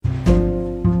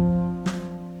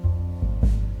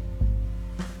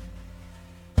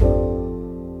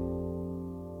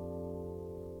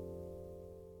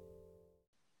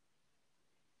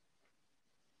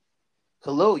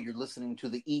Hello, you're listening to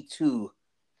the E2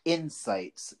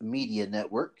 Insights Media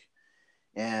Network,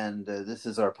 and this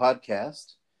is our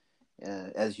podcast.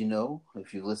 As you know,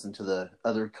 if you listen to the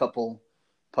other couple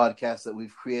podcasts that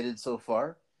we've created so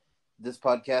far, this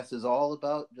podcast is all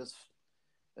about just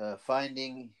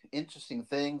finding interesting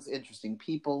things, interesting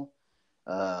people,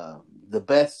 the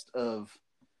best of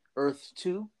Earth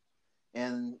 2.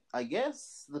 And I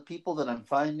guess the people that I'm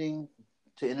finding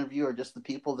to interview are just the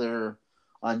people that are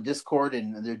on Discord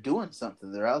and they're doing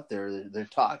something. They're out there, they're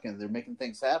talking, they're making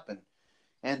things happen.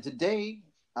 And today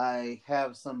I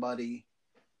have somebody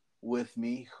with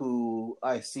me who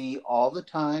I see all the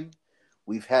time.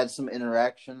 We've had some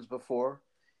interactions before,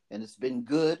 and it's been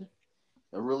good,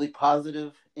 a really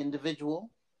positive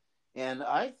individual. And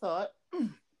I thought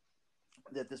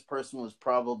that this person was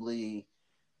probably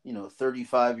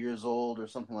 35 years old or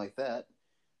something like that.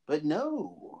 But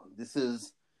no, this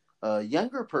is a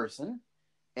younger person,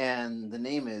 and the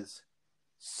name is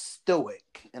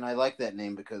Stoic. And I like that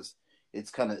name because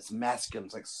it's masculine.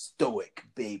 It's like Stoic,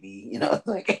 baby.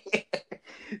 Like.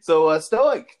 So,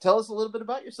 Stoic, tell us a little bit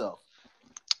about yourself.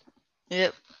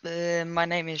 Yep, my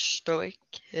name is Stoic.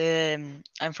 I'm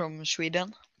from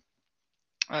Sweden.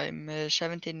 I'm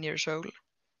 17 years old,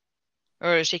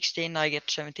 or 16. I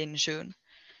get 17 soon,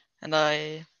 and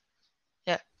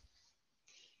yeah,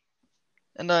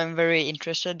 and I'm very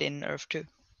interested in Earth 2.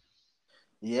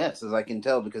 Yes, as I can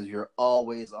tell, because you're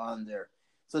always on there.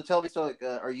 So tell me, Stoic,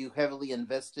 are you heavily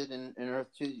invested in Earth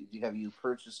 2? Have you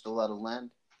purchased a lot of land?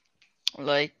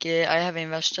 I have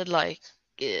invested like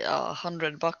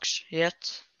 $100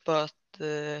 yet, but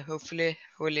hopefully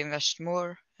I will invest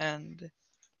more and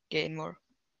gain more.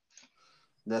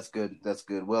 That's good. That's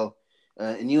good. Well,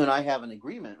 and you and I have an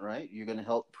agreement, right? You're going to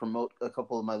help promote a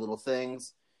couple of my little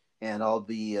things, and I'll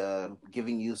be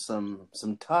giving you some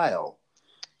tile,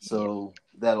 Yep. so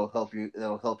that'll help you.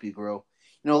 That'll help you grow.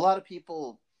 A lot of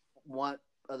people want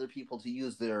other people to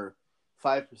use their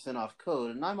 5% off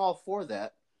code, and I'm all for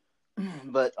that.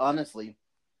 But honestly,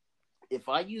 if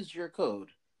I used your code,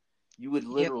 Yep. you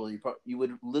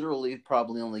would literally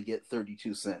probably only get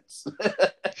 32 cents.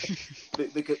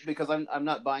 because I'm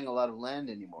not buying a lot of land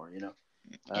anymore. Uh,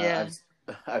 Yeah.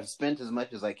 I've I've spent as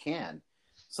much as I can.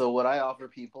 So what I offer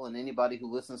people, and anybody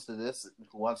who listens to this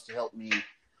who wants to help me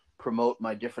promote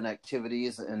my different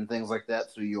activities and things like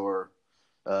that through your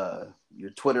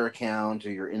Twitter account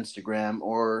or your Instagram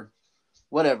or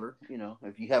whatever,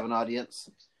 if you have an audience,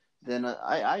 then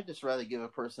I just rather give a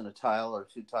person a tile or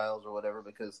two tiles or whatever,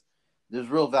 because there's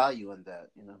real value in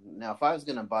that. Now if I was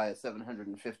going to buy a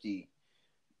 750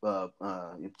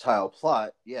 tile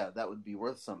plot, yeah, that would be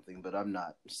worth something, but I'm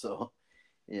not. So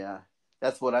yeah,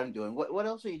 that's what I'm doing. What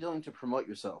else are you doing to promote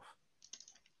yourself?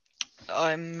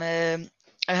 I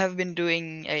have been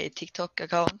doing a TikTok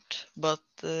account, but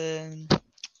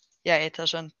yeah, it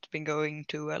hasn't been going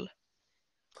too well.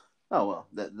 Oh well,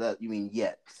 that you mean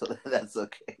yet, so that's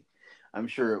okay. I'm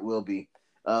sure it will be.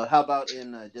 How about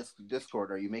in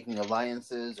Discord? Are you making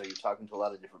alliances? Are you talking to a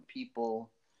lot of different people?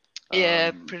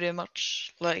 Yeah, Um, pretty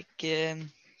much.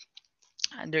 And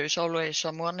there's always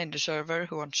someone in the server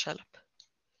who wants help,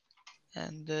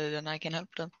 and then I can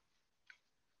help them.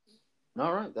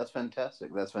 all right, that's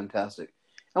fantastic. That's fantastic.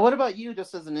 And what about you,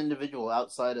 just as an individual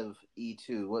outside of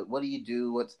E2? What do you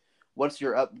do? What's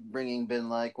your upbringing been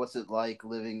like? What's it like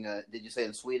living? Did you say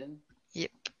in Sweden?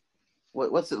 Yep.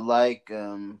 What's it like?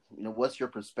 What's your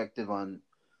perspective on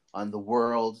the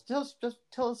world? Just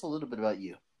tell us a little bit about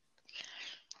you.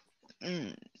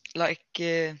 Mm, like,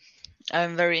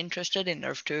 I'm very interested in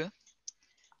Earth 2,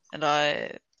 and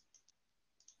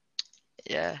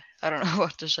yeah, I don't know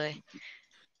what to say.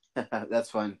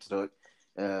 That's fine. So,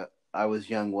 I was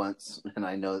young once, and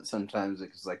I know that sometimes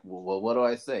it's like, well, what do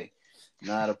I say?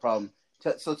 Not a problem.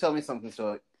 So tell me something.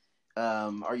 So,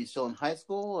 are you still in high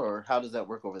school, or how does that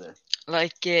work over there?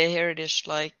 Here it is.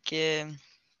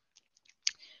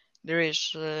 There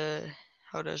is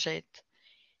how do I say it?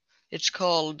 It's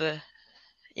called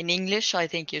in English. I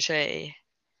think you say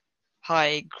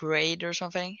high grade or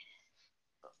something.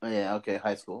 Oh, yeah. Okay.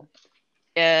 High school.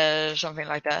 Yeah, something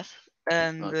like that.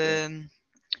 And Okay.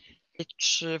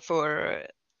 it's for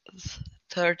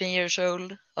 13 years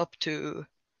old up to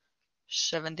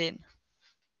 17.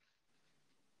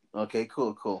 Okay.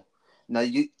 Cool. Cool. Now,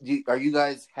 are you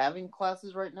guys having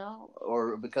classes right now,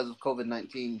 or because of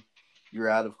COVID-19, you're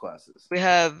out of classes? We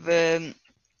have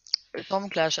some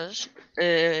classes.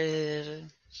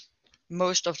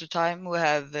 Most of the time we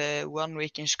have 1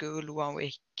 week in school, 1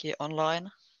 week online.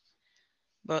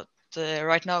 But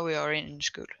right now we are in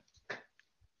school.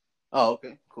 Oh,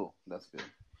 okay. Cool. That's good.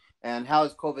 And how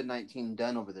has COVID-19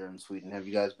 done over there in Sweden? Have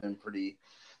you guys been pretty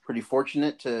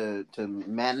fortunate to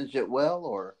manage it well,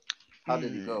 or how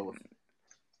did it go?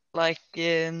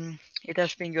 Mm, it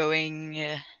has been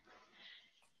going.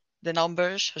 The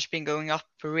numbers has been going up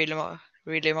really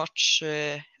much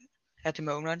at the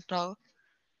moment now.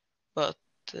 But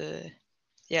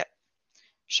yeah,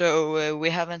 so we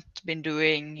haven't been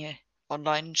doing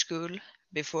online school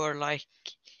before like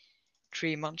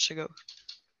 3 months ago.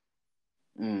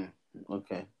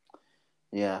 Okay.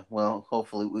 Yeah. Well,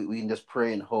 hopefully we can just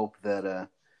pray and hope that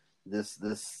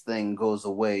this thing goes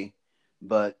away.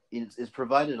 But it's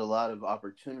provided a lot of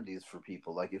opportunities for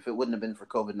people. Like if it wouldn't have been for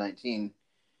COVID-19,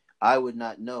 I would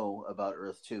not know about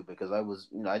Earth 2 because I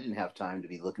didn't have time to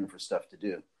be looking for stuff to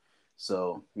do.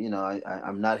 So,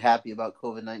 I'm not happy about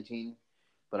COVID-19,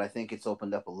 but I think it's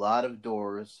opened up a lot of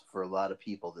doors for a lot of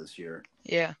people this year.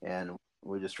 Yeah. And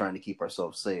we're just trying to keep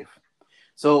ourselves safe.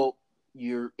 So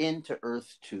you're into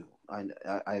Earth 2.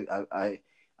 I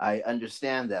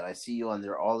understand that. I see you on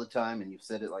there all the time, and you've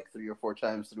said it like 3 or 4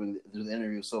 times through the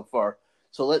interview so far.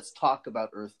 So let's talk about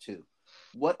Earth 2.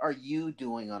 What are you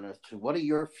doing on Earth 2? What are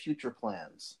your future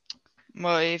plans?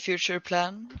 My future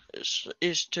plan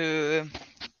is to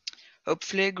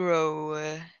hopefully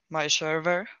grow my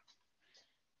server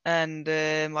and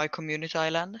my community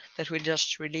island that we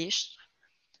just released.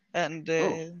 And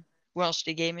once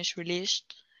the game is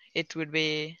released, it will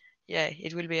be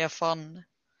a fun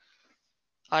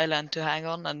island to hang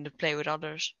on and play with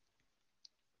others.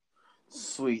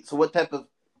 Sweet. So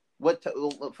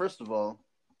well, first of all,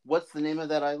 what's the name of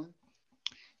that island?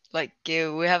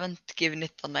 We haven't given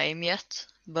it a name yet,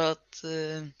 but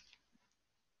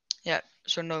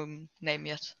so no name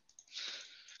yet.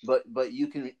 But you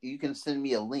can send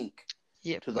me a link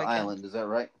Yep, to the I island. can. Is that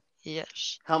right?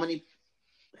 Yes. How many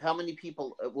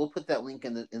people? We'll put that link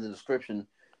in the description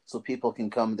so people can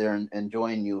come there and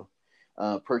join you,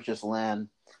 purchase land.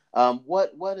 Where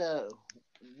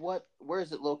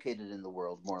is it located in the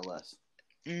world, more or less?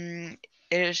 It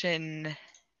is in,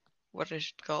 what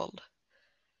is it called?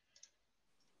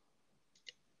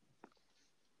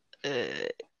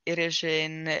 It is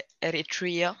in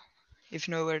Eritrea, if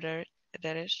you know where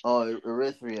that is. Oh,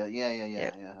 Eritrea. Yeah.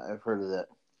 Yep. I've heard of that.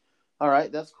 All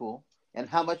right, that's cool. And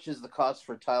how much is the cost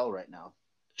for tile right now?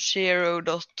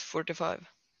 0.45.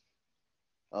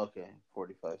 Okay,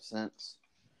 45 cents.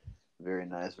 Very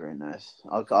nice, very nice.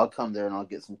 I'll come there and I'll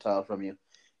get some tile from you.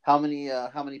 How many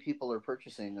people are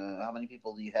purchasing? How many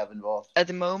people do you have involved? At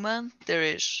the moment, there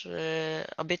is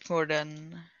a bit more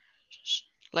than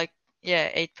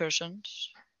 8 persons,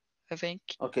 I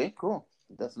think. Okay, cool.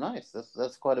 That's nice.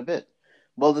 That's quite a bit.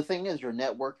 Well, the thing is, you're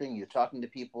networking. You're talking to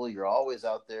people. You're always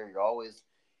out there. You're always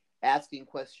asking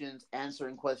questions,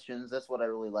 answering questions. That's what I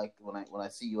really like when I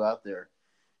see you out there.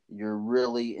 You're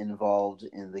really involved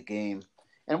in the game.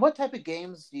 And what type of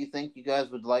games do you think you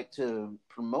guys would like to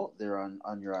promote there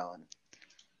on your island?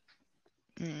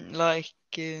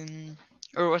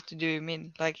 Or what do you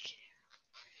mean?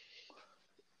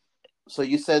 So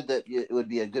you said that it would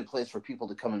be a good place for people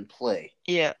to come and play.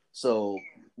 Yeah. So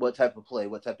what type of play?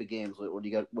 What type of games? What do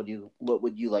you got? What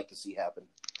would you like to see happen?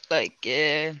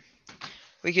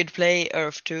 We could play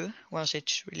Earth 2 once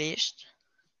it's released,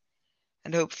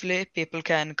 and hopefully people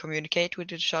can communicate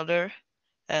with each other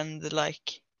and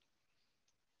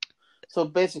So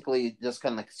basically, just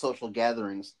kind of like social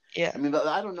gatherings. yeah. I mean, but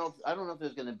I don't know. I don't know if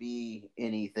there's going to be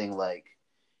anything like,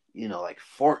 like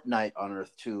Fortnite on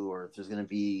Earth 2, or if there's going to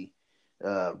be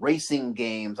racing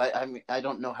games. I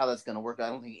don't know how that's going to work. I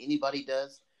don't think anybody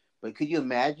does. But could you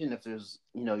imagine if there's,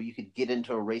 you could get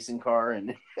into a racing car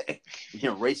and,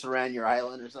 race around your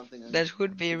island or something? That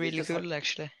would be really cool,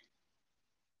 actually.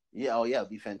 Yeah, oh yeah, it'd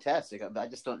be fantastic. I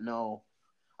just don't know.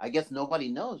 I guess nobody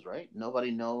knows, right?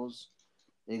 Nobody knows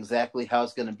exactly how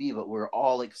it's going to be, but we're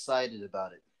all excited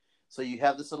about it. So you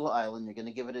have this little island. You're going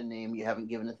to give it a name. You haven't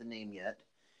given it the name yet.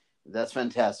 That's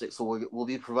fantastic. So we'll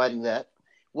be providing that.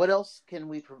 How else can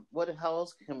we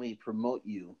promote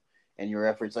you and your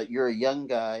efforts? Like, you're a young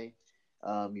guy,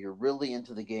 you're really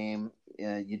into the game,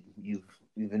 and you've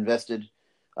invested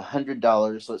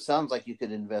 $100. So it sounds like you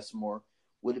could invest more.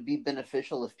 Would it be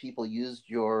beneficial if people used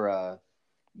your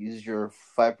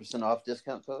 5% off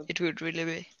discount code? It would really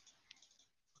be.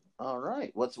 All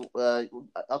right.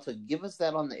 Also give us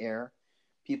that on the air.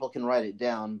 People can write it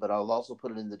down, but I'll also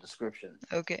put it in the description.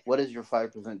 Okay. What is your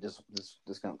 5%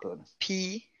 discount code?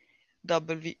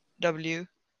 PWW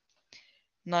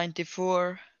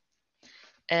 94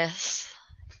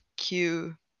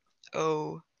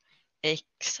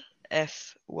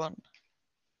 SQOXF1.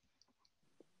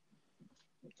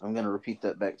 I'm going to repeat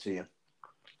that back to you.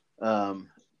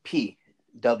 P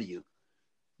W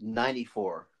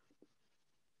 94.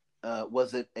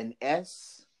 Was it an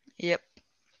S Yep.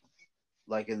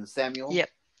 like in Samuel? Yep.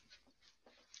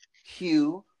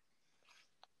 Q,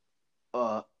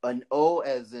 an O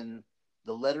as in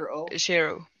the letter O?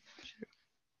 0.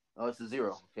 Oh, it's a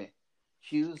 0. Okay.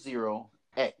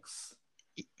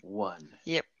 Q0X1.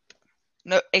 Yep.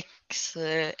 No,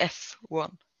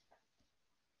 F1.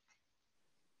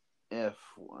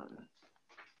 F1.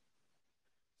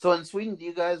 So in Sweden, do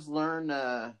you guys learn?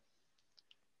 Do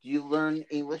you learn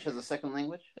English as a second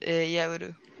language? Yeah, we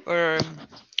do. Or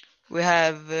we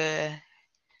have.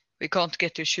 We can't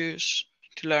get to choose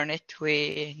to learn it.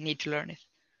 We need to learn it.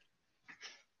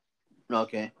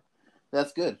 Okay,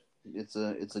 that's good. It's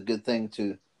a good thing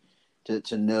to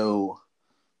know.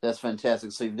 That's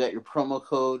fantastic. So you've got your promo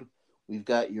code. We've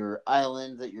got your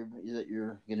island that you're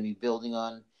going to be building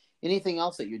on. Anything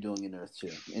else that you're doing in Earth 2?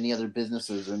 Any other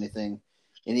businesses or anything?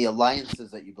 Any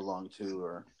alliances that you belong to?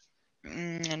 Or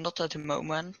Not at the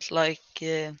moment. Like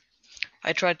I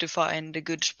tried to find the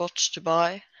good spots to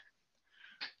buy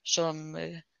some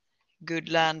good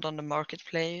land on the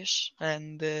marketplace,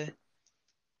 and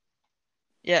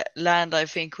yeah, land I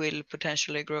think will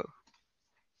potentially grow.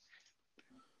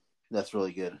 that's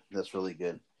really good. That's really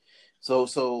good. So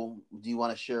do you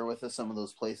want to share with us some of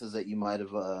those places that you might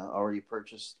have already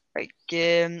purchased? Like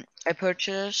I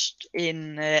purchased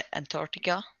in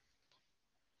Antarctica.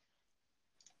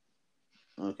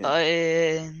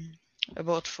 Okay. I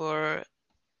bought for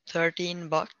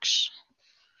 $13.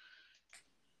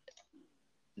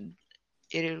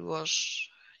 It was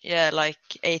like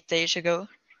 8 days ago,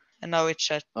 and now it's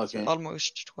at Okay.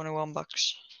 almost $21.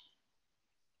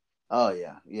 Oh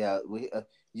yeah, yeah.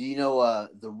 You know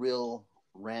the real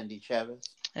Randy Chavez?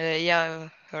 Yeah,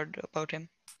 I heard about him.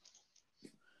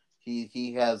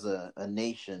 He has a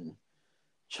nation,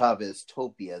 Chavez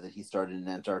Topia, that he started in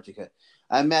Antarctica.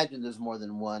 I imagine there's more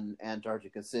than one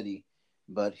Antarctica city,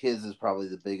 but his is probably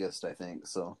the biggest, I think.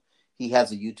 So he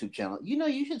has a YouTube channel. You know,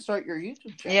 you should start your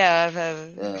YouTube channel. Yeah,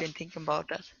 I've been thinking about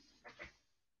that.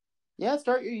 Yeah,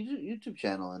 start your YouTube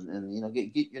channel and you know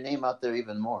get your name out there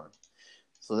even more.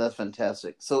 So that's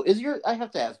fantastic. So I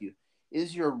have to ask you,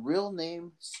 is your real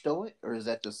name Stoic, or is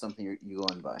that just something you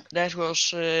going by? That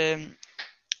was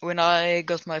when I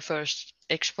got my first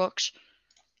Xbox.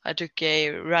 I took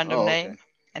a random Oh, okay. name,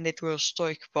 and it was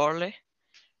Stoic Barley.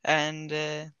 And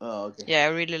Oh, okay. yeah, I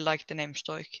really like the name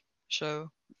Stoic. So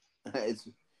it's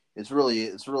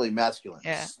really masculine.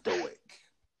 yeah. Stoic.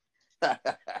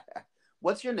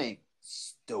 What's your name?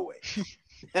 Stoic.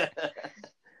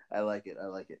 I like it. I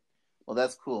like it. Well,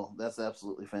 that's cool. That's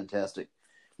absolutely fantastic.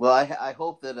 Well, I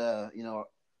hope that you know,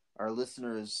 our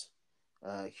listeners,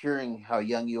 hearing how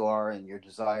young you are and your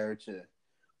desire to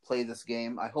play this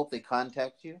game, I hope they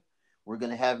contact you. We're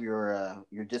going to have your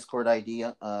Discord ID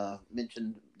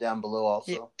mentioned down below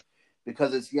also, Yep.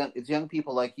 because it's young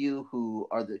people like you who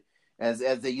are as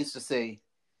they used to say,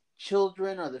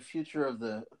 children are the future of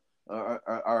the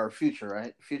our future,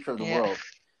 right? Future of the world.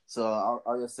 So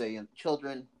I'll just say,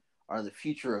 children are the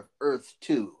future of Earth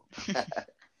too.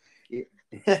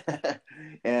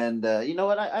 And you know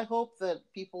what? I hope that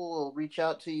people will reach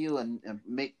out to you and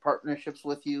make partnerships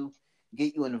with you,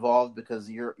 get you involved, because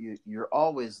you're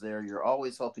always there. You're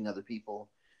always helping other people.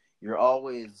 You're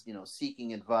always, you know,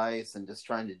 seeking advice and just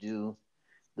trying to do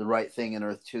the right thing in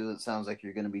Earth 2. It sounds like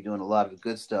you're going to be doing a lot of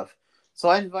good stuff. So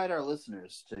I invite our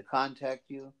listeners to contact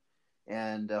you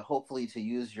and hopefully to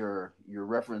use your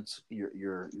reference,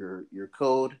 your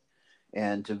code,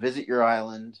 and to visit your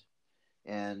island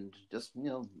and just, you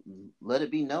know, let it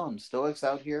be known Stoic's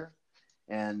out here,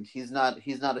 and he's not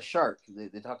a shark.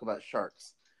 They talk about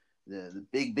sharks, the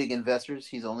big investors.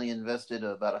 He's only invested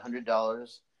about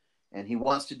 $100, and he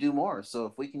wants to do more. So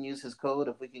if we can use his code,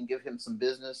 if we can give him some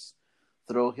business,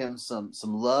 throw him some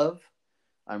love,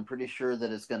 I'm pretty sure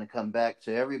that it's going to come back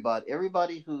to everybody.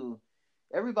 Everybody who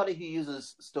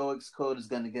uses Stoic's code is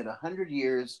going to get 100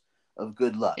 years of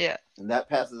good luck. Yeah. And that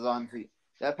passes on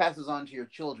to your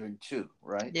children too,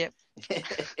 right? Yep.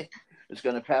 It's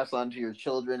going to pass on to your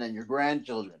children and your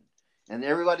grandchildren. And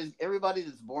everybody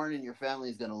that's born in your family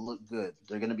is going to look good.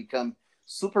 They're going to become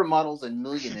supermodels and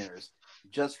millionaires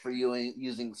just for you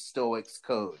using Stoic's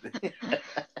code.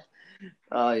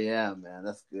 Oh yeah, man,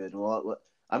 that's good. Well,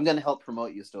 I'm going to help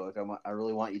promote you, Stoic. I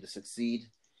really want you to succeed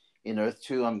in Earth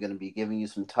 2. I'm going to be giving you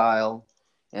some tile,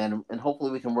 and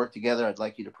hopefully we can work together. I'd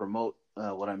like you to promote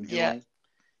what I'm doing. Yeah.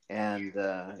 And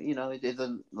you know, it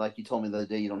doesn't, like you told me the other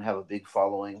day, you don't have a big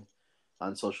following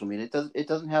on social media. It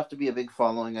doesn't have to be a big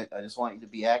following. I just want you to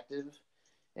be active,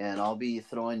 and I'll be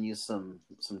throwing you some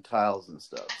tiles and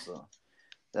stuff. So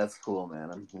That's cool,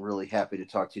 man. I'm really happy to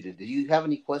talk to you today. Do you have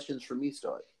any questions for me,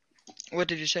 Stoic? What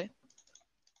did you say?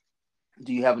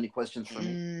 Do you have any questions for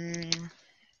me?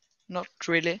 Not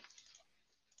really.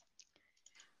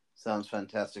 Sounds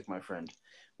fantastic, my friend.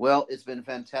 Well, it's been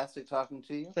fantastic talking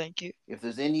to you. Thank you. If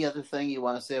there's any other thing you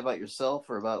want to say about yourself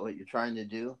or about what you're trying to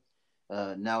do,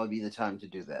 now would be the time to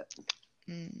do that.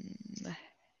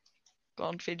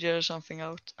 Can't figure something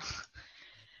out.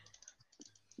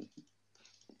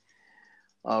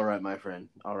 All right, my friend.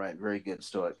 All right, very good,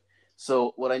 Stoic.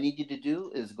 So, what I need you to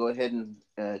do is go ahead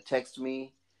and text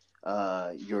me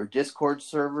your Discord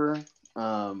server.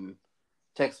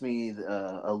 Text me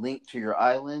a link to your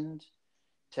island.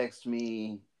 Text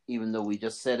me, even though we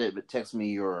just said it, but text me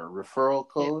your referral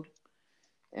code.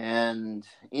 Yep. And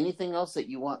anything else that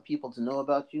you want people to know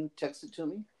about you, text it to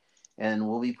me. And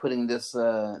we'll be putting this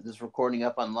this recording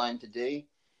up online today.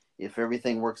 If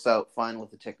everything works out fine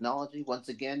with the technology. Once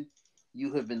again,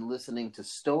 you have been listening to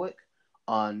Stoic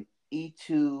on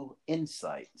E2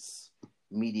 Insights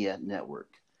Media Network.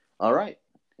 All right.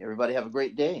 Everybody have a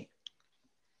great day.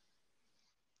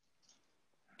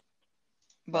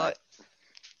 Bye.